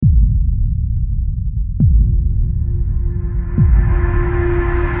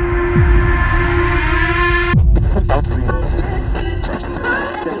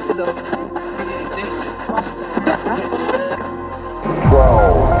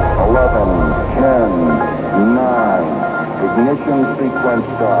Ignition sequence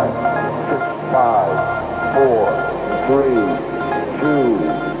start. 6, 5, 4, 3, 2,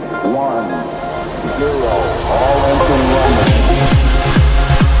 1, 0. All engine running.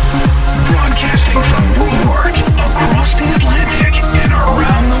 Broadcasting from Newark, across the Atlantic, and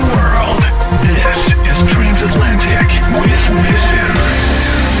around the world. This is Transatlantic with Bissin.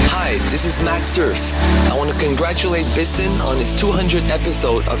 Hi, this is Matt Surf. I want to congratulate Bissin on his 200th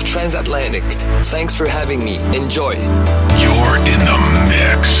episode of Transatlantic. Thanks for having me. Enjoy. You're in the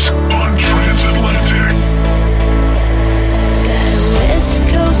mix on Transatlantic. Got a West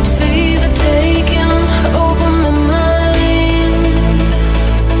Coast fever taking over my mind.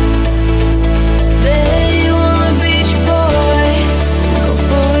 Bet you want a beach boy, go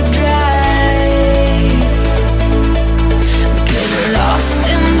for a drive. Get lost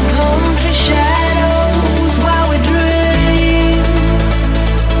in the palm tree shadows while we dream.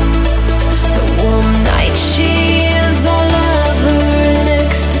 The warm night she is all over in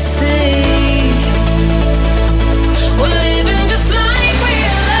ecstasy. We're living just like we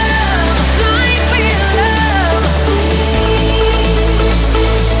love, like we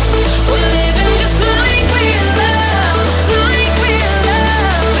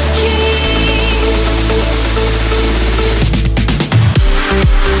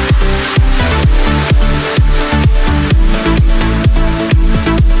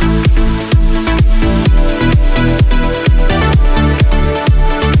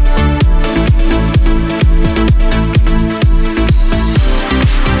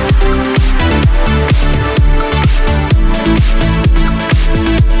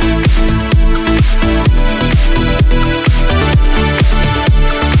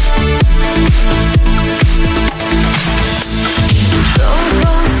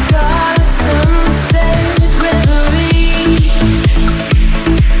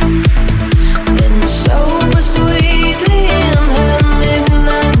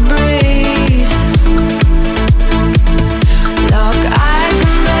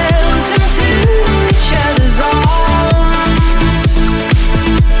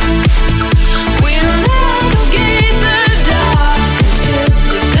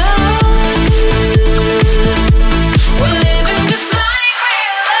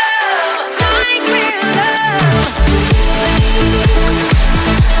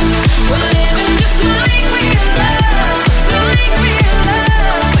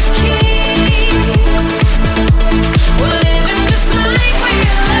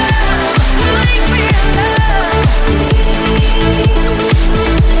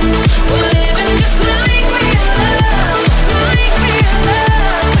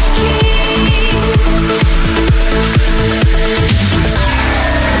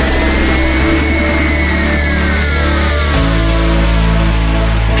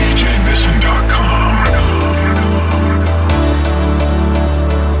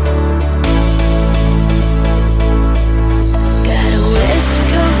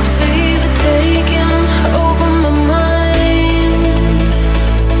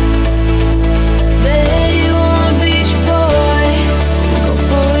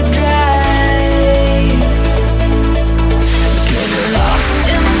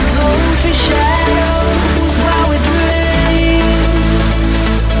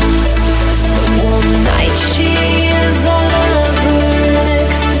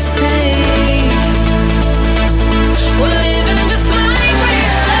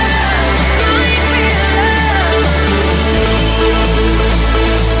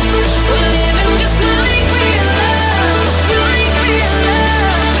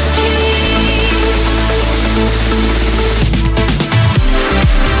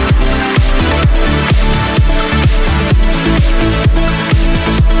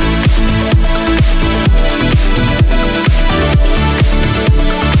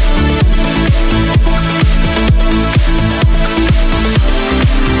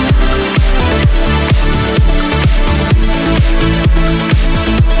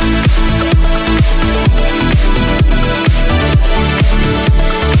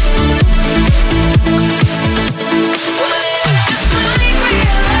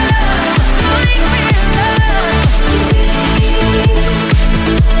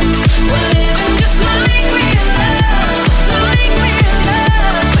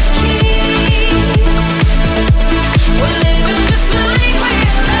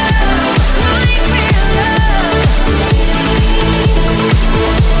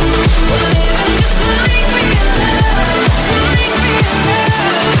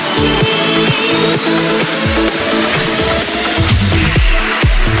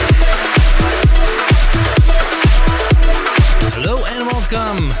and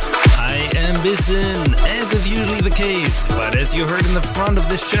welcome. I am Bissen, as is usually the case, but as you heard in the front of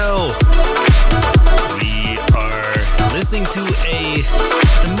the show, we are listening to a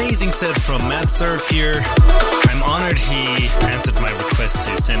amazing set from Matt Surf here. I'm honored he answered my request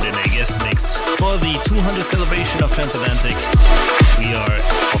to send in a guest mix for the 200th celebration of Transatlantic. We are,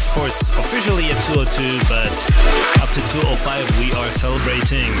 of course, officially at 202, but up to 205 we are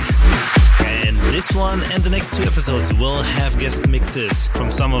celebrating. And this one and the next two episodes will have guest mixes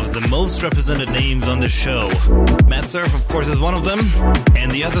from some of the most represented names on the show. Matt Surf, of course, is one of them. And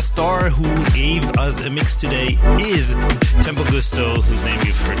the other star who gave us a mix today is Tempo Gusto, whose name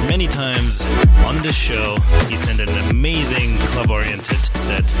you've heard many times on this show. He sent an amazing club-oriented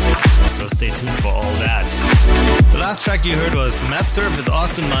set, so stay tuned for all that. The last track you heard was Matt Surf with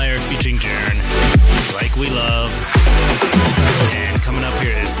Austin Meyer featuring Jaren, Like We Love. And coming up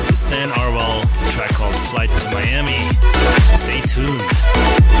here is Stan Arwell, the track called Flight to Miami. Stay tuned.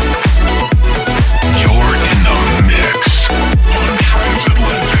 You're in the mix on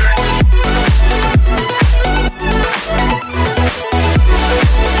Transatlantic.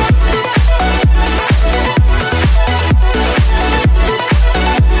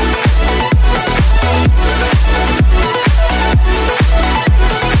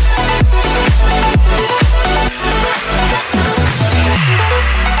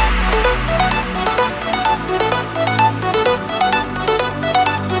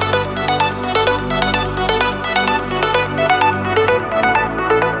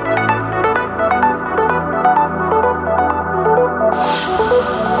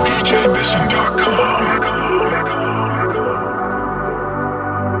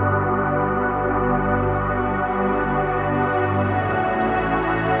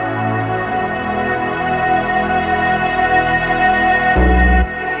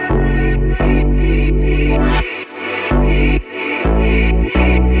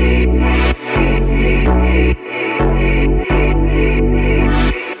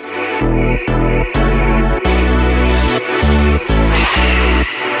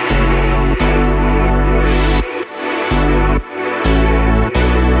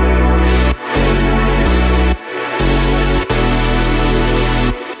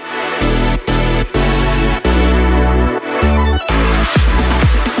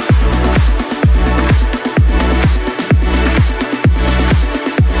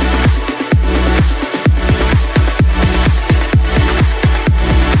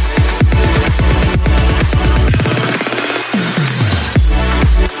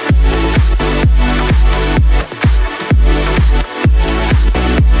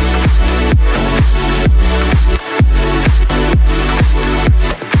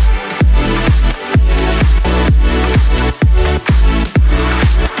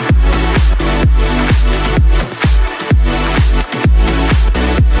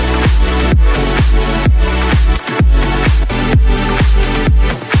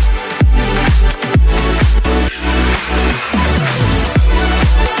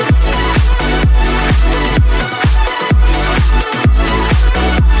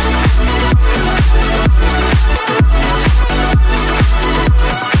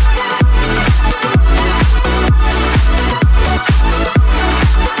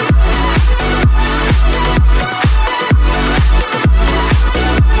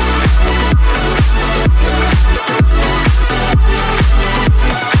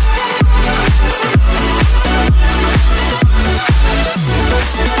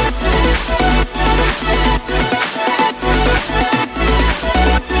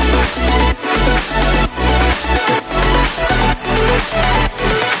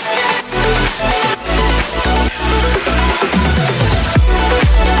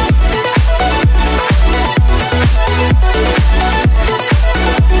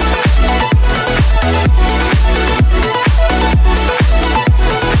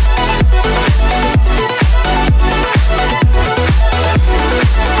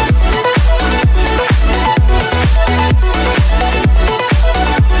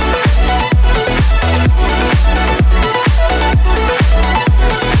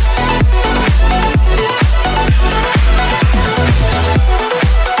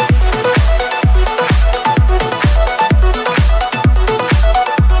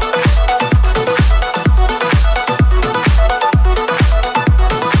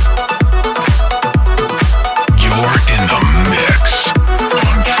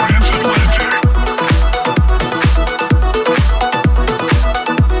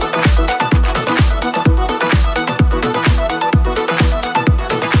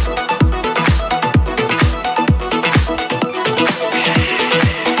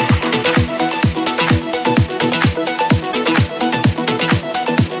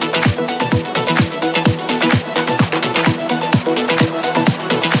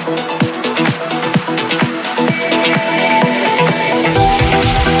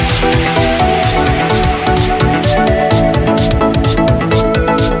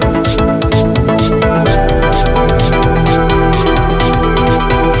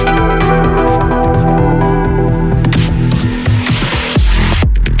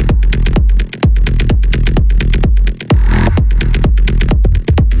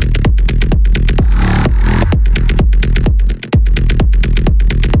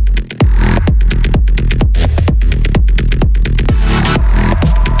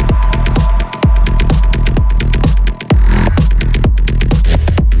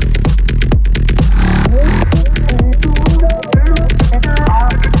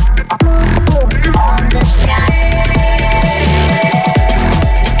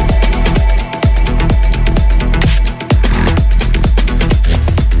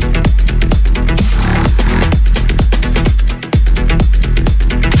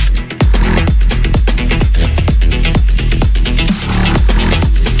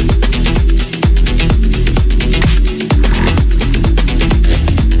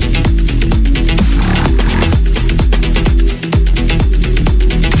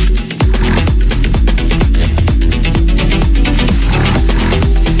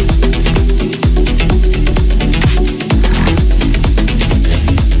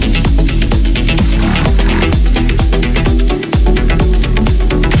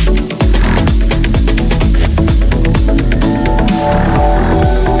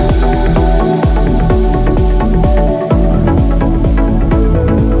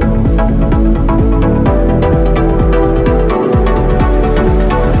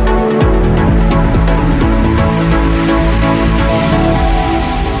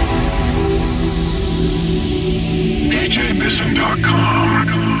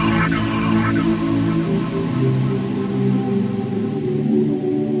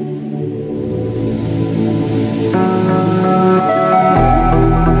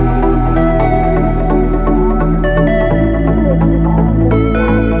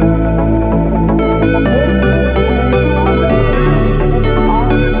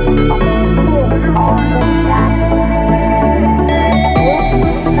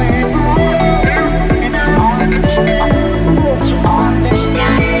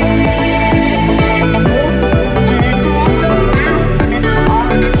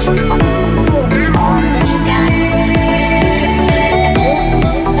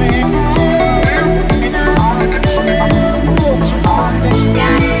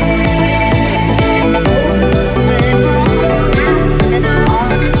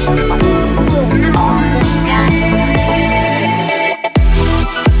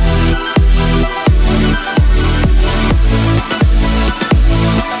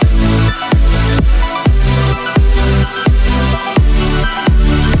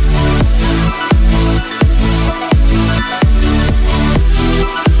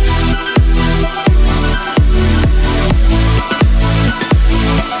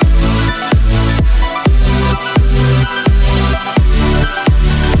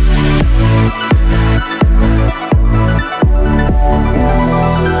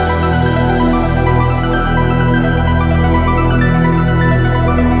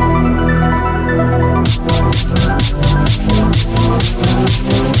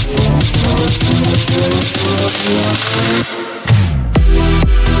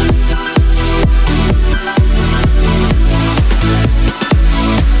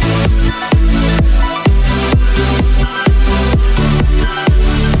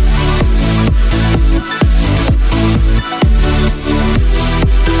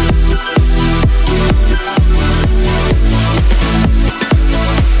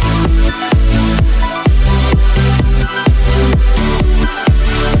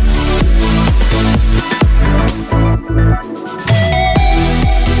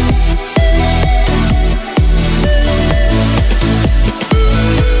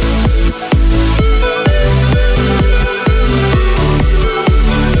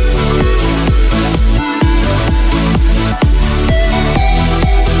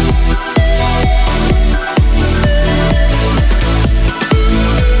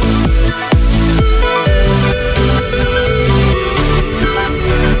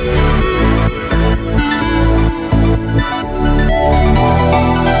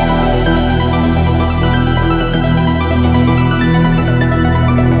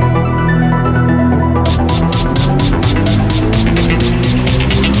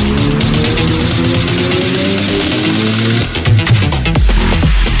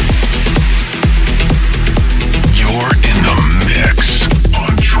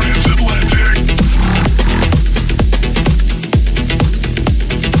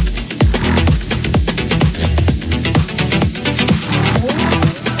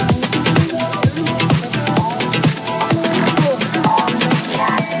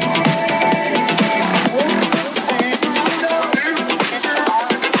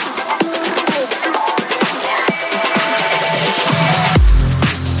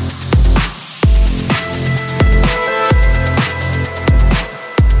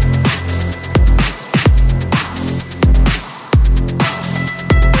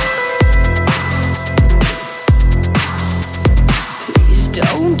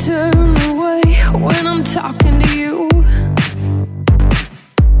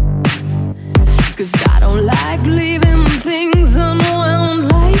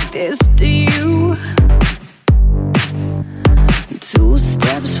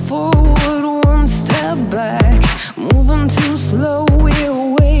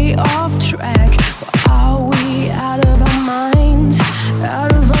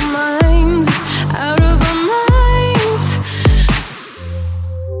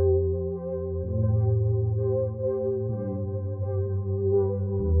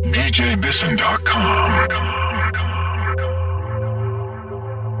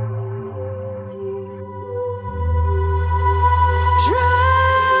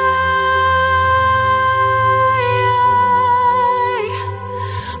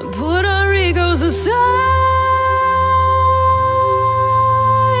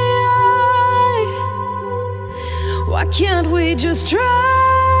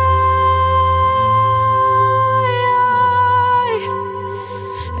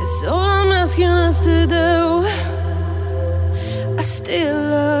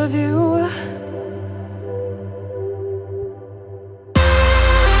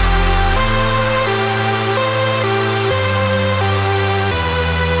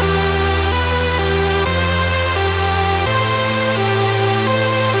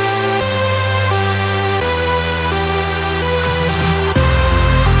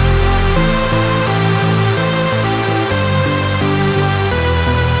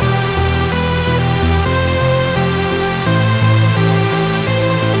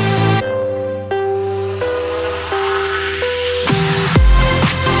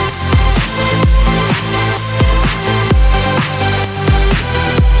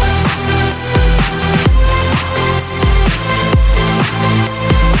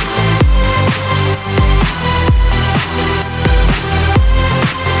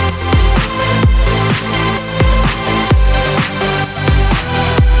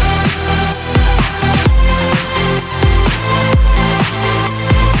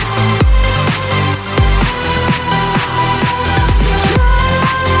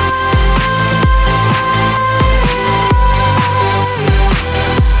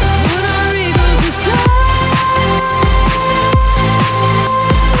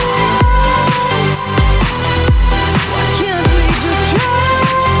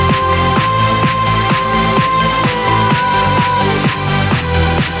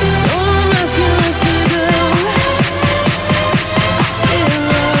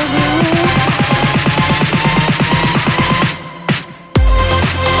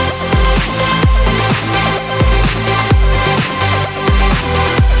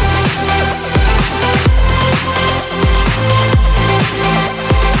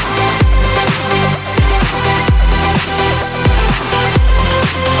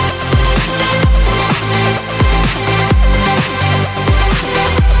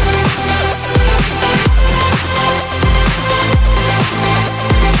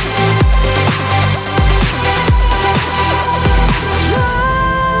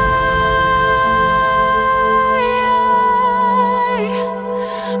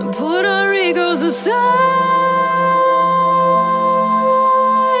 side.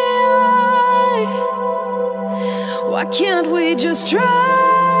 Why can't we just try?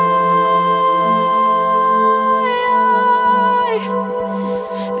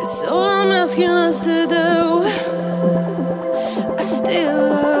 It's all I'm asking us to do. I still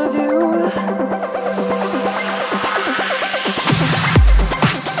love you.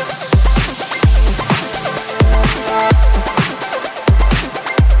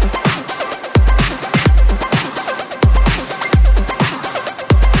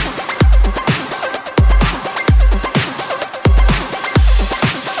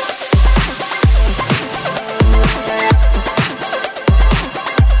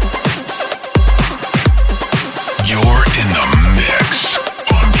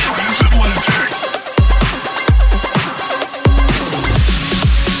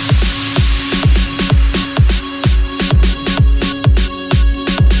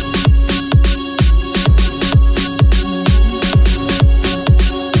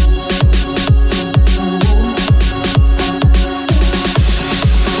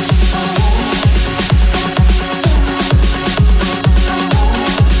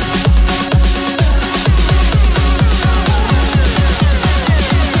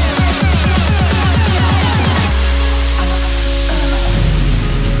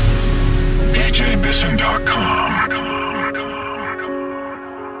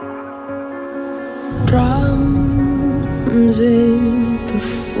 Drums in the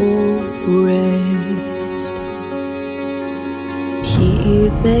forest, here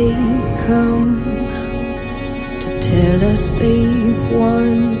they come to tell us they've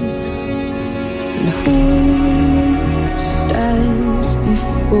won. And who stands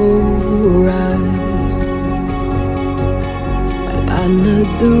before us but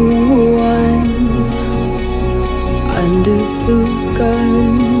another one under the gun?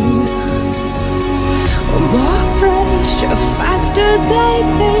 More pressure, faster they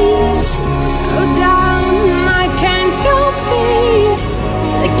beat. Slow down, I can't compete.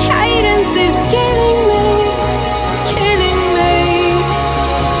 The cadence is killing me, killing me.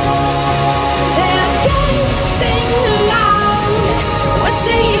 They're getting loud. What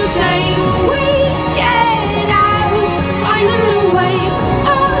do you say we get out? Find a new way, a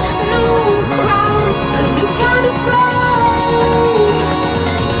new crown, a new kind of road.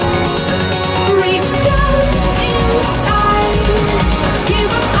 Reach down inside,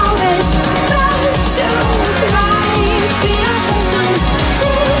 give up all this battle cry. Be accustomed to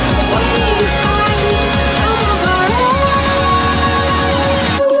what we find. Some of our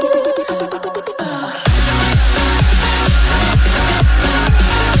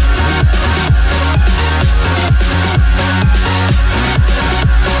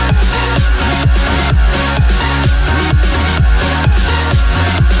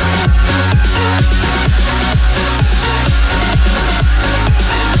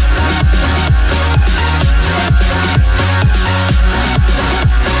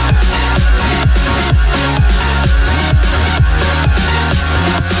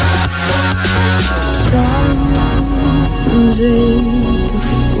drums in the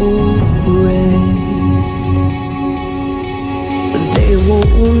forest, but they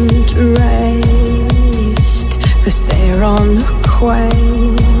won't rest, 'cause they're on a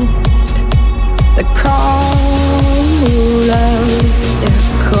quest. The call of their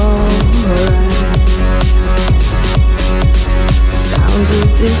chorus, sounds of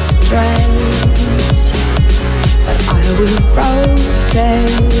distress, but I will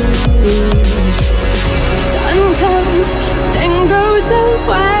protest. Sun comes, then goes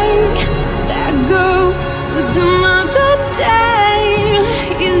away. There goes another day.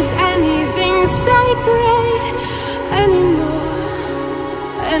 Is anything sacred anymore?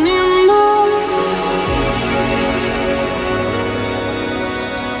 Anymore?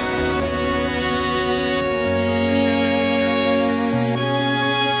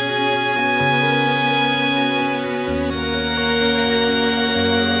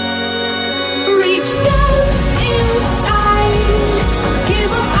 Reach down inside,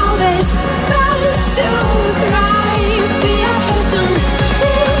 give up all this battle cry. Be accustomed to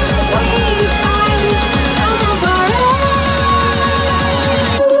what we find. Some of our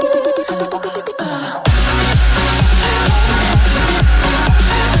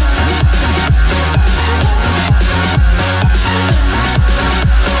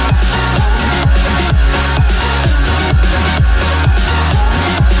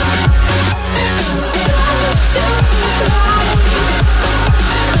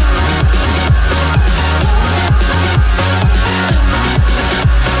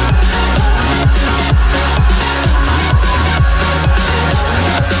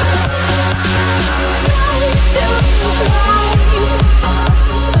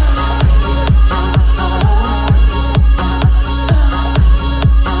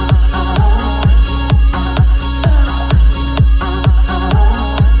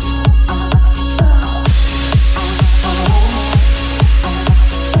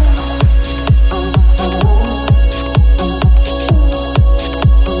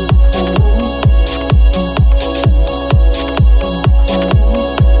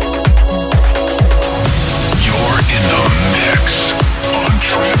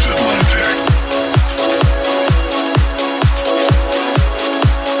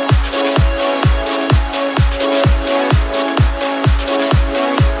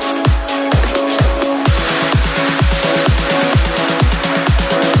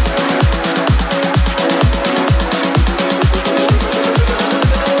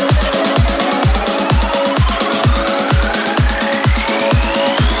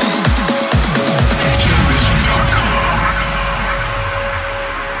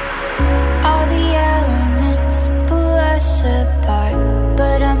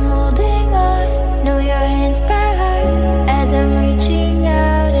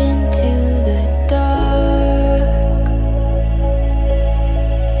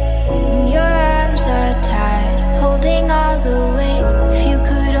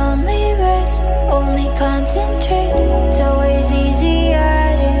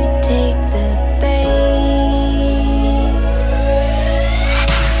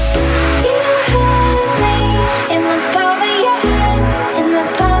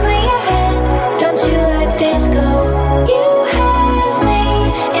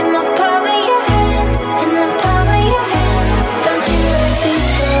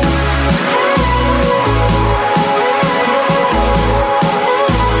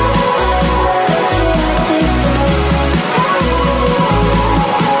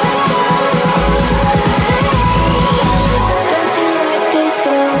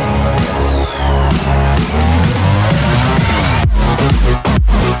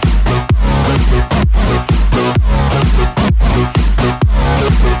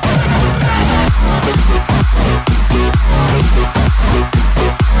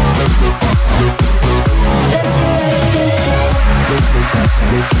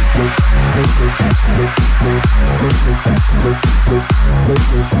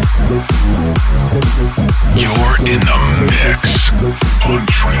You're in the mix on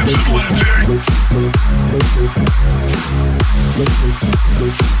Transatlantic.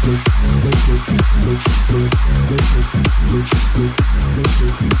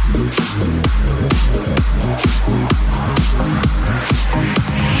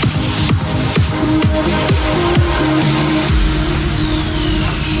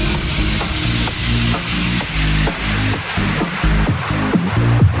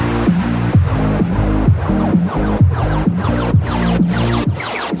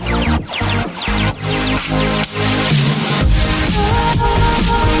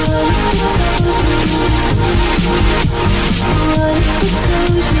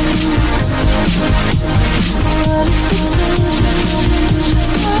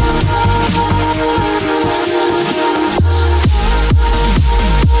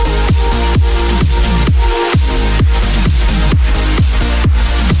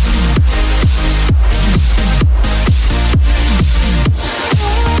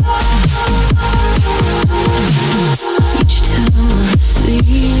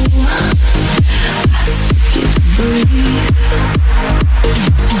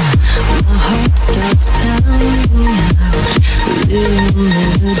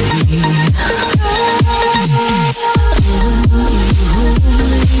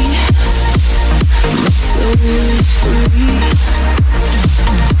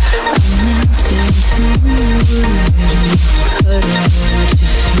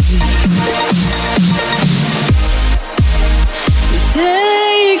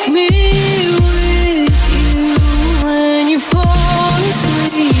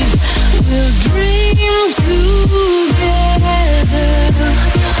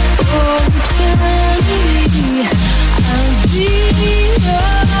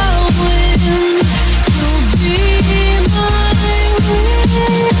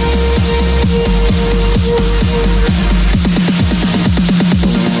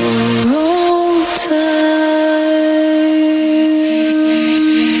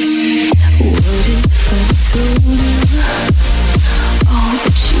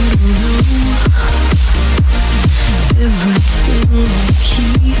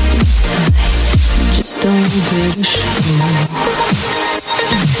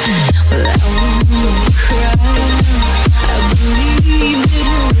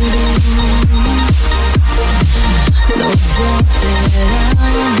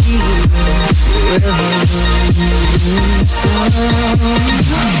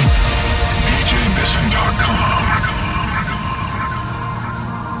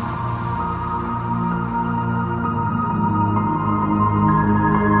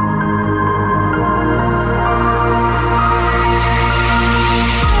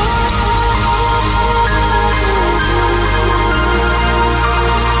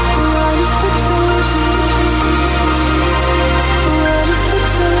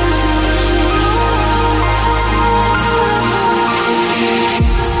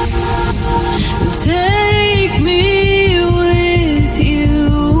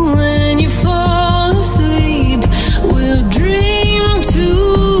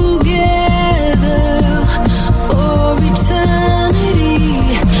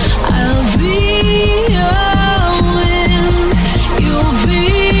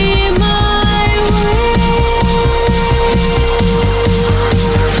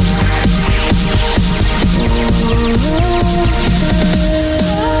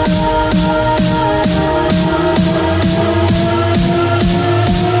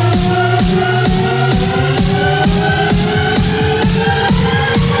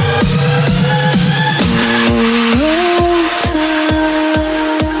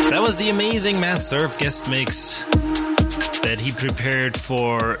 Surf guest mix that he prepared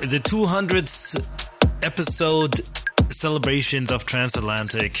for the 200th episode celebrations of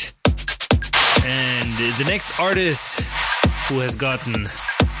Transatlantic. And the next artist who has gotten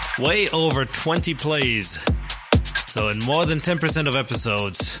way over 20 plays, so in more than 10% of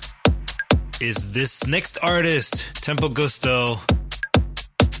episodes, is this next artist, Tempo Giusto.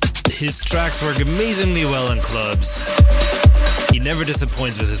 His tracks work amazingly well in clubs. He never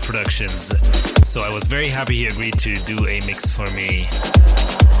disappoints with his productions, so I was very happy he agreed to do a mix for me.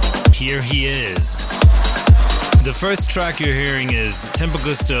 Here he is. The first track you're hearing is Tempo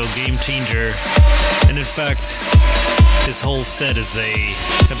Giusto Game Changer, and in fact, this whole set is a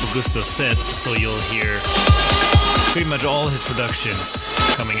Tempo Giusto set, so you'll hear pretty much all his productions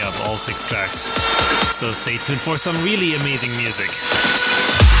coming up, all 6 tracks. So stay tuned for some really amazing music.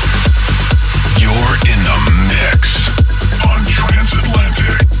 You're in the mix on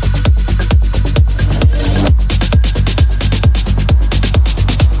Transatlantic.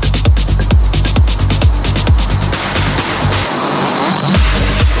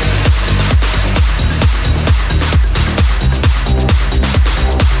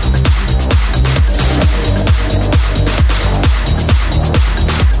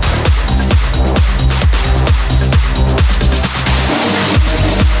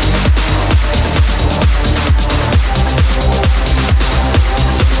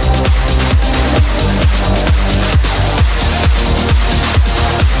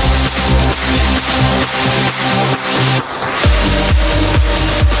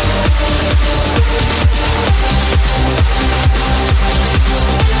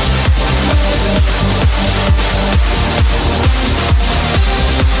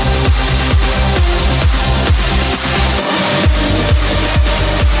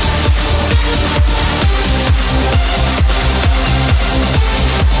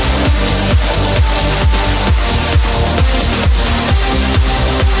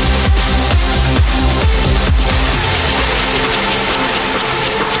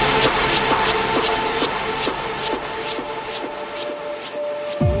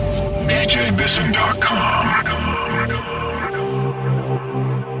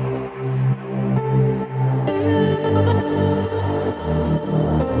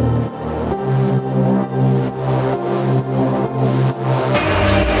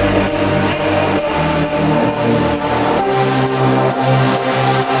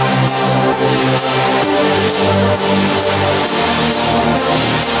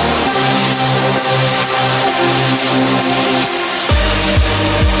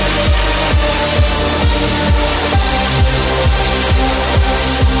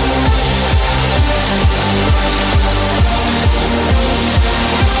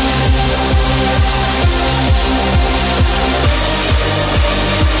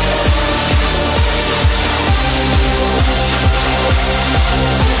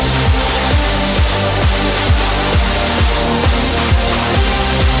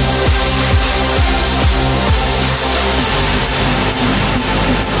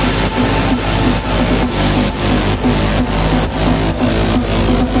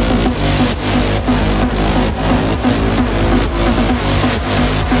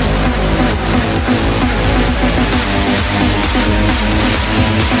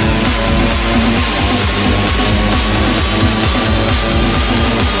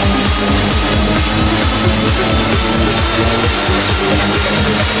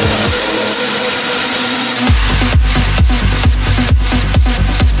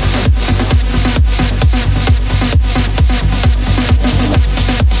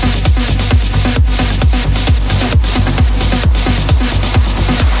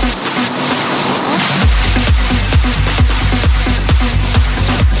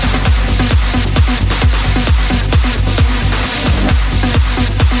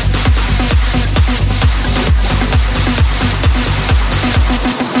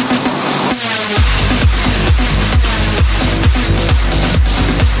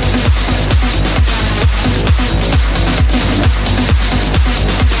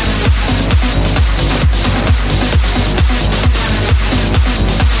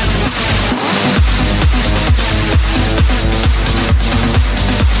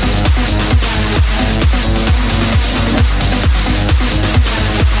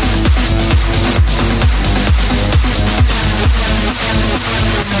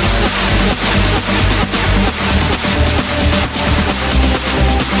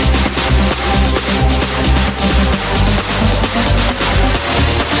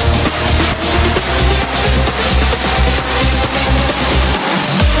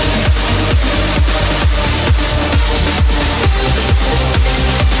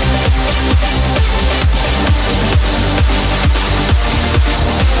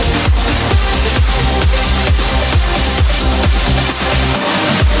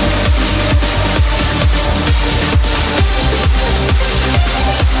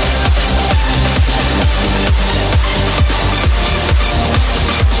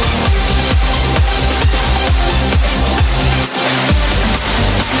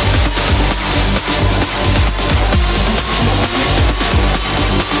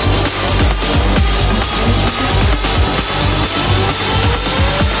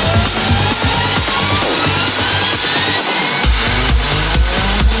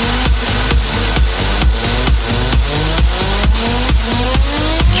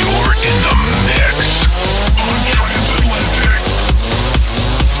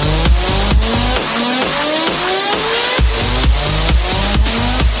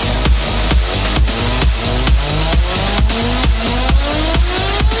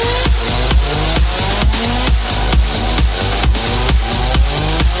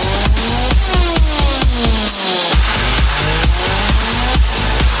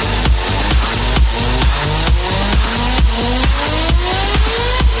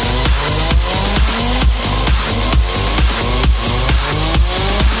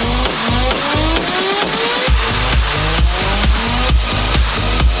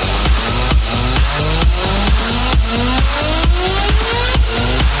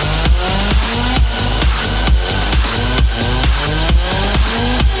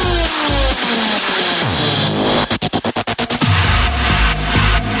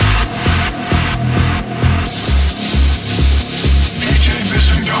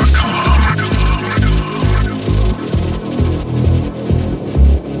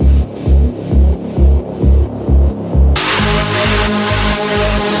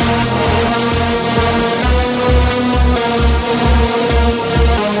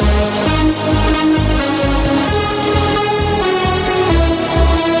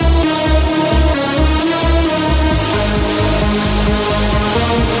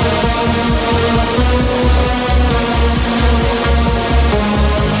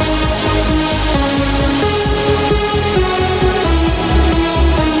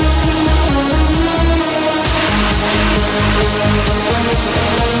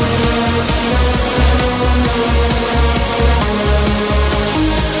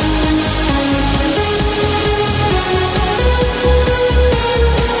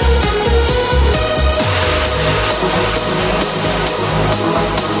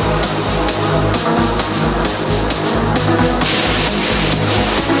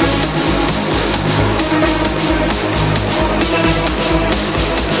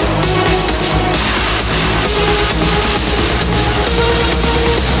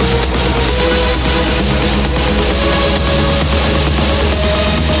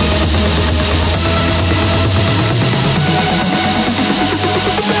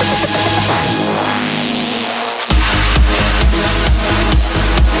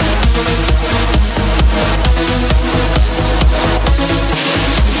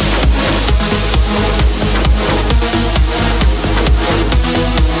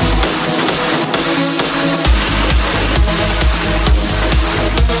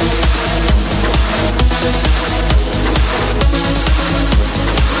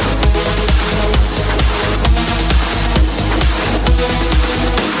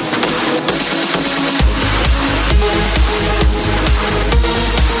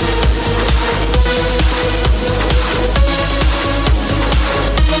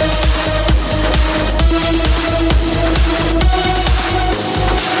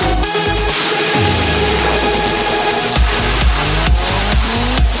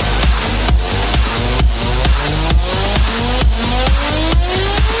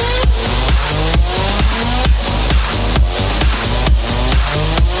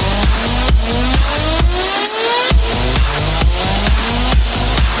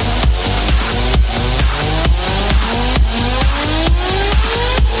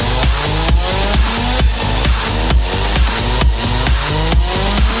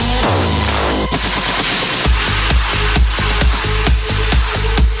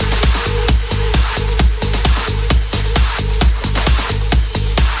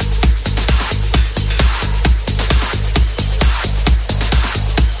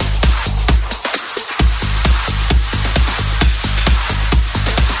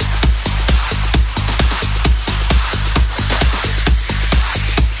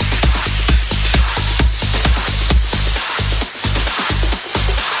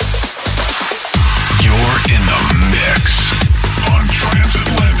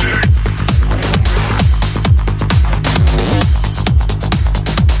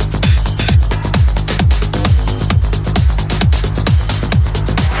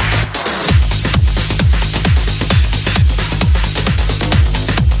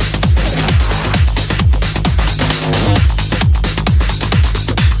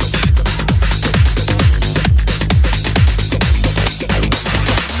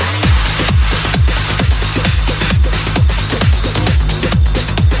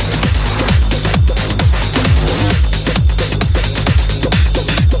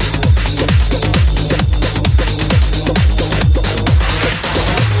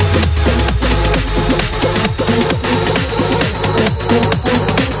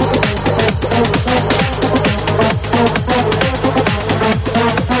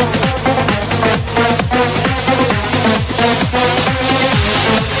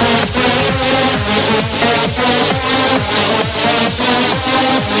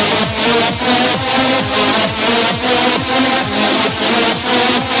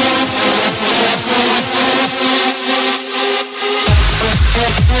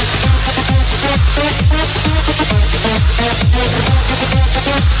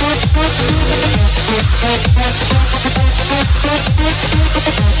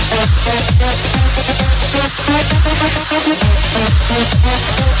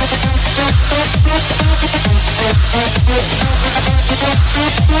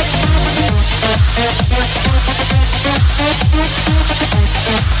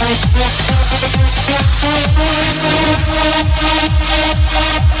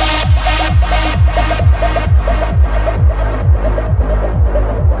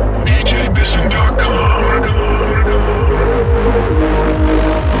 DJBisson.com.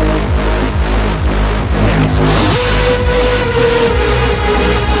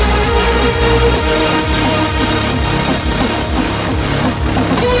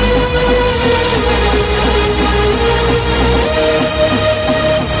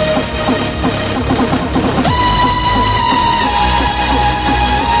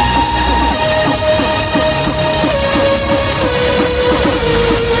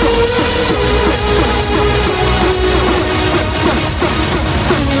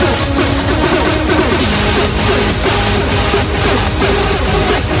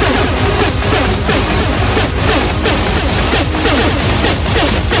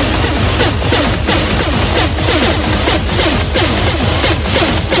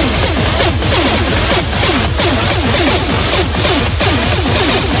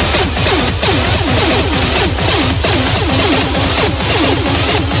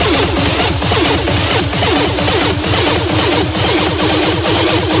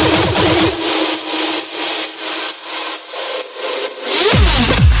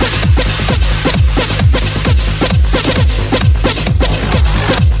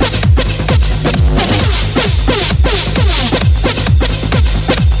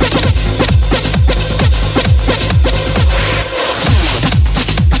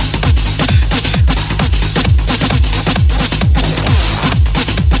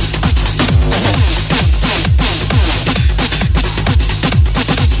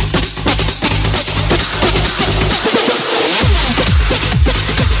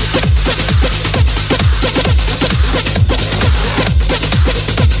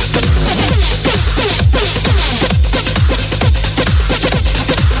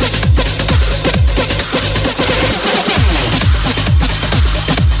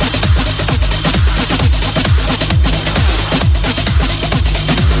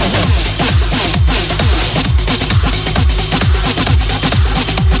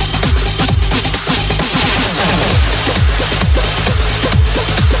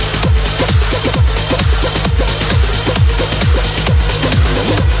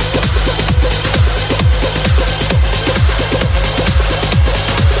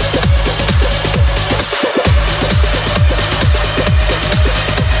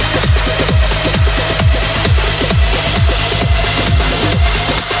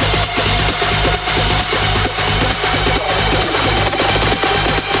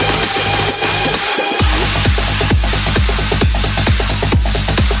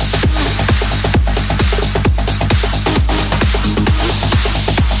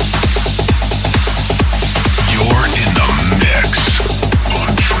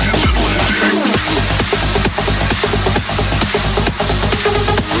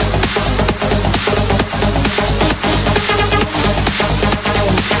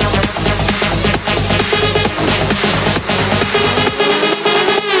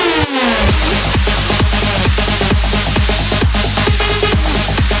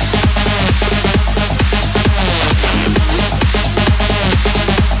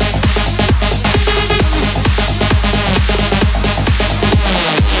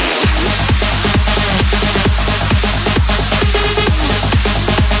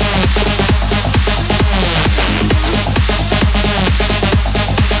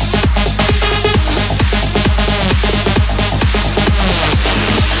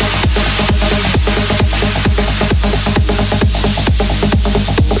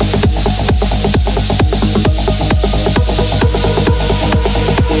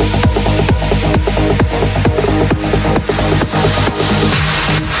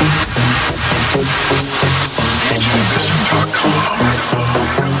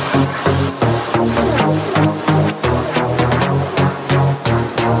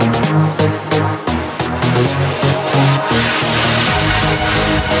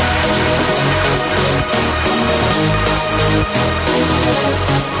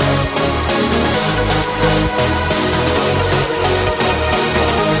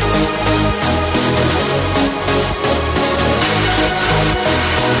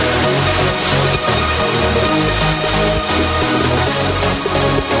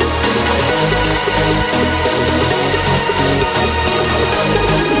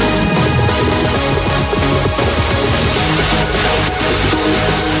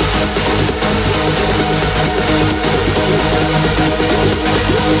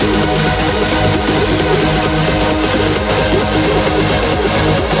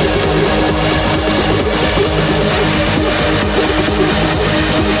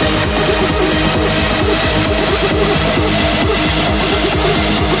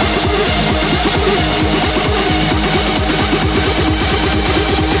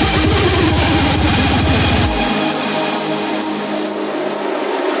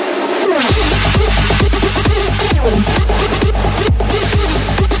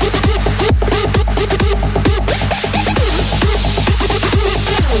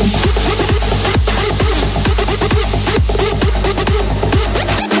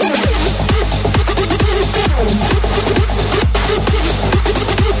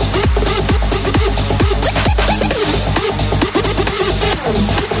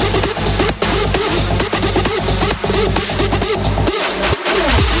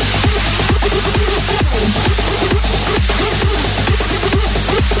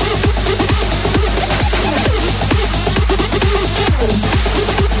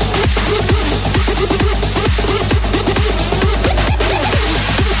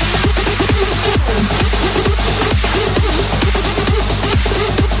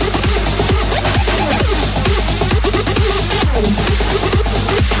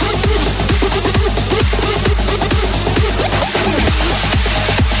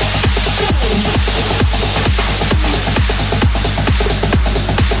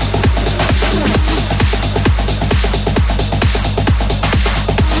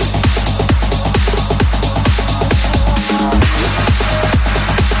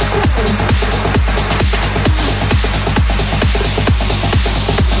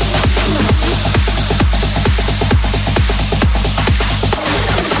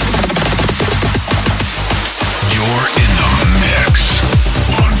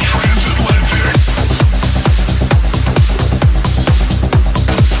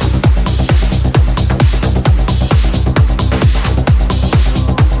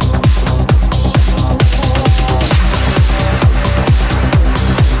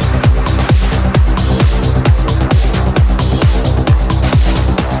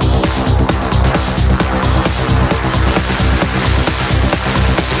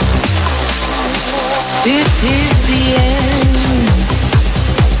 is the end.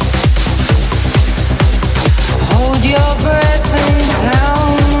 Hold your breath and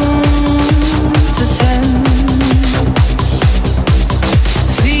count to 10.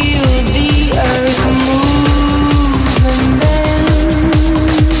 Feel the earth move and then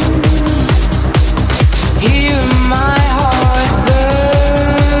hear my heart burst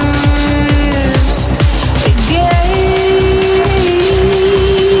again.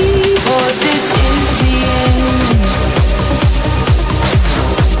 For this is the end.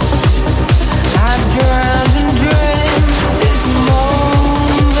 I've drowned and dreamt this moment,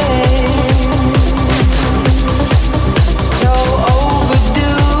 so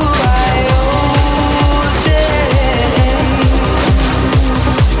overdue. I owed it.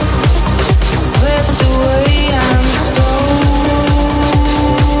 Swept away, I'm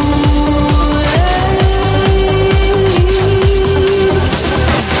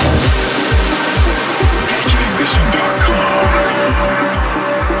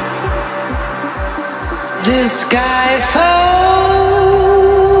the sky falls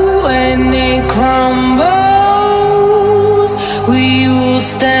and it crumbles. We will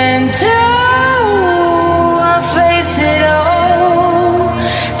stand tall and face it all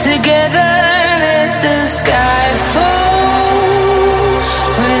together. Let the sky fall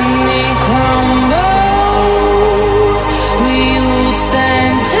when it crumbles. We will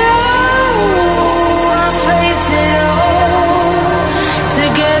stand tall and face it all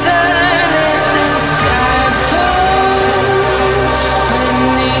together.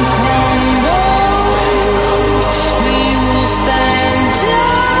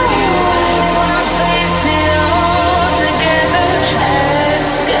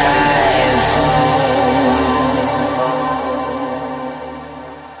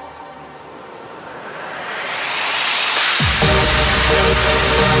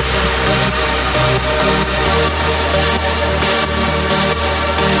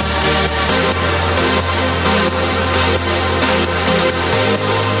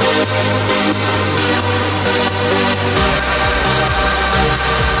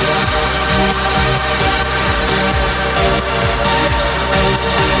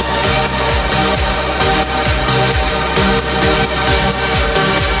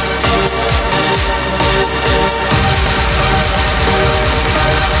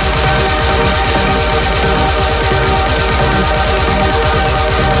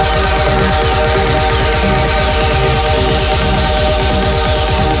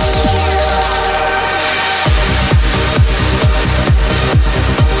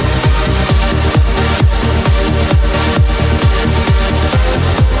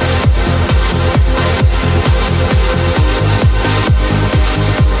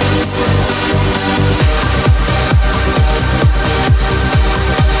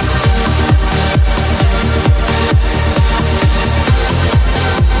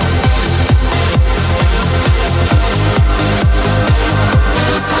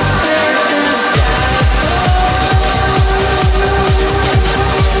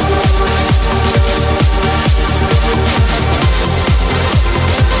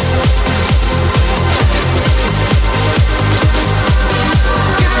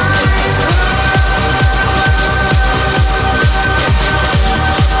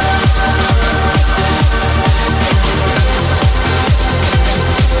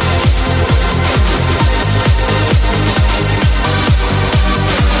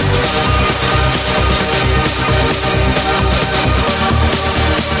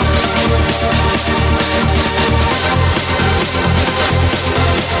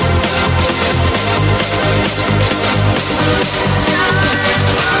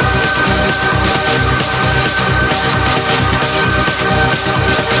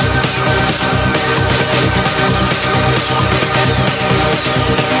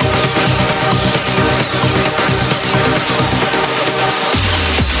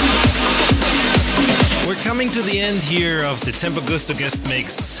 To the end here of the Tempo Gusto guest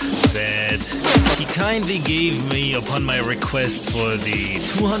mix that he kindly gave me upon my request for the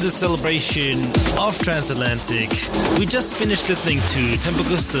 200th celebration of Transatlantic. We just finished listening to Tempo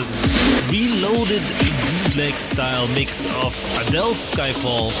Gusto's reloaded bootleg style mix of Adele's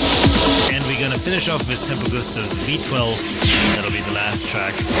Skyfall, and we're gonna finish off with Tempo Gusto's V12. That'll be the last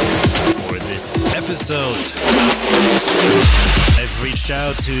track for this episode. I've reached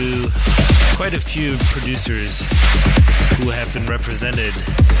out to quite a few producers who have been represented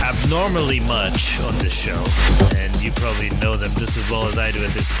abnormally much on this show, and you probably know them just as well as I do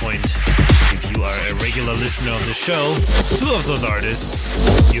at this point. If you are a regular listener of the show, two of those artists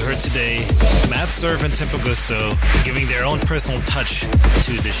you heard today, Matt Surf and Tempo Gusto, giving their own personal touch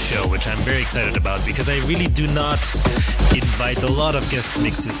to this show, which I'm very excited about because I really do not invite a lot of guest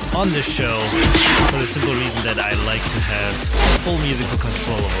mixes on this show for the simple reason that I like to have full musical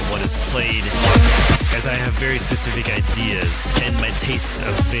control over what is played, as I have very specific ideas and my tastes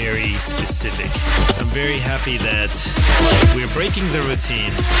are very specific. So I'm very happy that we're breaking the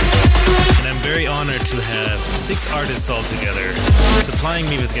routine, and I'm very honored to have 6 artists all together supplying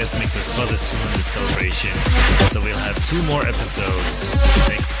me with guest mixes for this 200th celebration. So we'll have 2 more episodes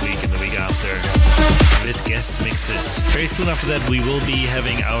next week and the week after with guest mixes. Very soon after that we will be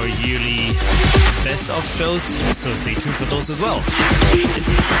having our yearly best of shows, so stay tuned for those as well.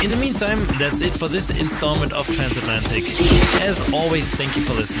 In the meantime, that's it for this installment of Transatlantic. As always, thank you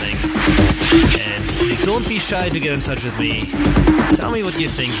for listening, and don't be shy to get in touch with me. Tell me what you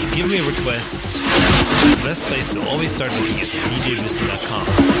think, give me requests. The best place to always start looking is at djbisson.com.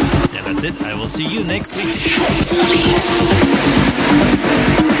 And that's it, I will see you next week.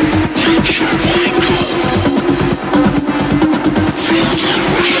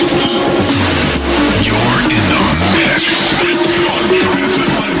 You're in the mix on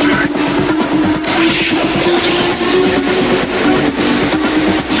Transatlantic.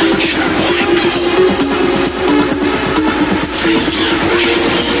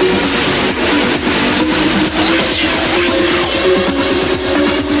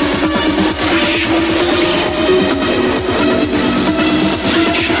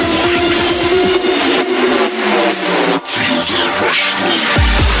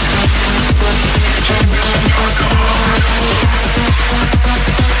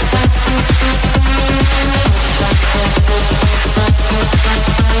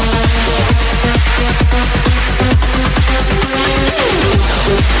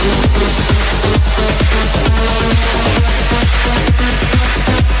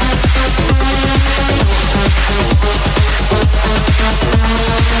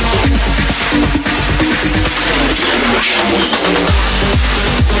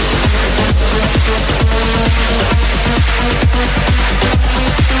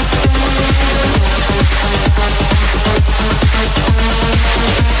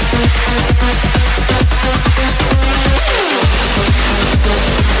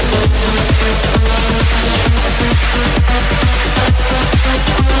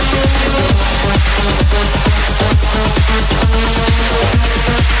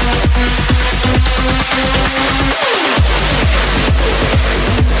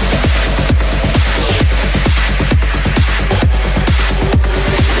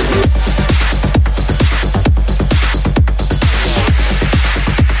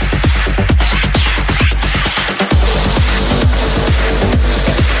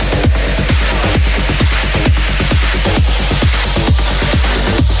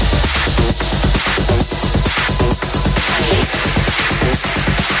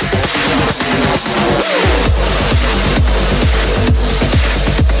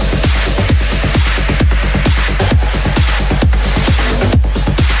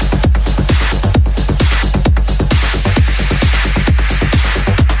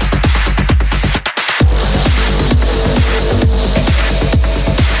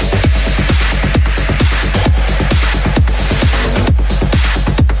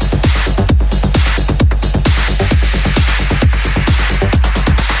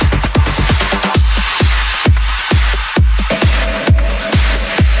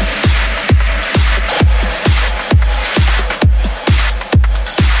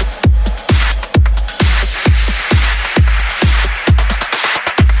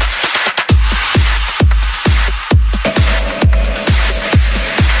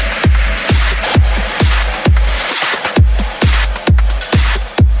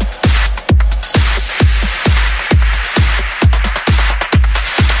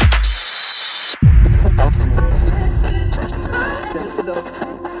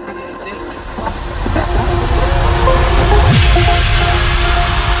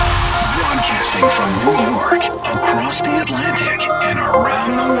 across the Atlantic and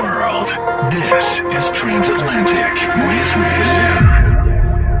around the world. This is Transatlantic.